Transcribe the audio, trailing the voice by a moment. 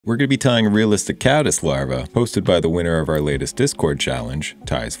We're going to be tying a realistic caddis larva posted by the winner of our latest Discord challenge,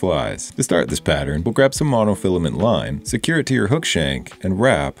 Ties Flies. To start this pattern, we'll grab some monofilament line, secure it to your hook shank, and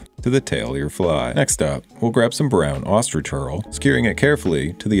wrap to the tail of your fly. Next up, we'll grab some brown ostrich herl, securing it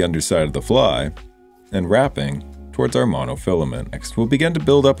carefully to the underside of the fly, and wrapping towards our monofilament. Next, we'll begin to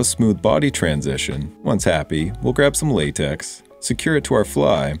build up a smooth body transition. Once happy, we'll grab some latex, secure it to our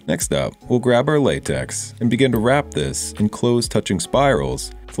fly. Next up, we'll grab our latex and begin to wrap this in close touching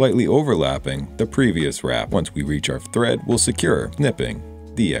spirals, slightly overlapping the previous wrap. Once we reach our thread, we'll secure, nipping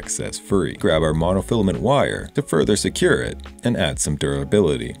the excess free. Grab our monofilament wire to further secure it and add some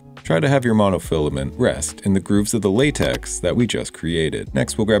durability. Try to have your monofilament rest in the grooves of the latex that we just created.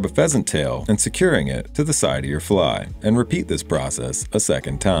 Next, we'll grab a pheasant tail and securing it to the side of your fly, and repeat this process a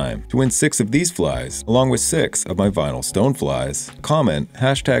second time. To win 6 of these flies, along with 6 of my vinyl stone flies, comment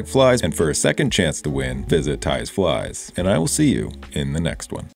 #flies, and for a second chance to win, visit Ties Flies, and I will see you in the next one.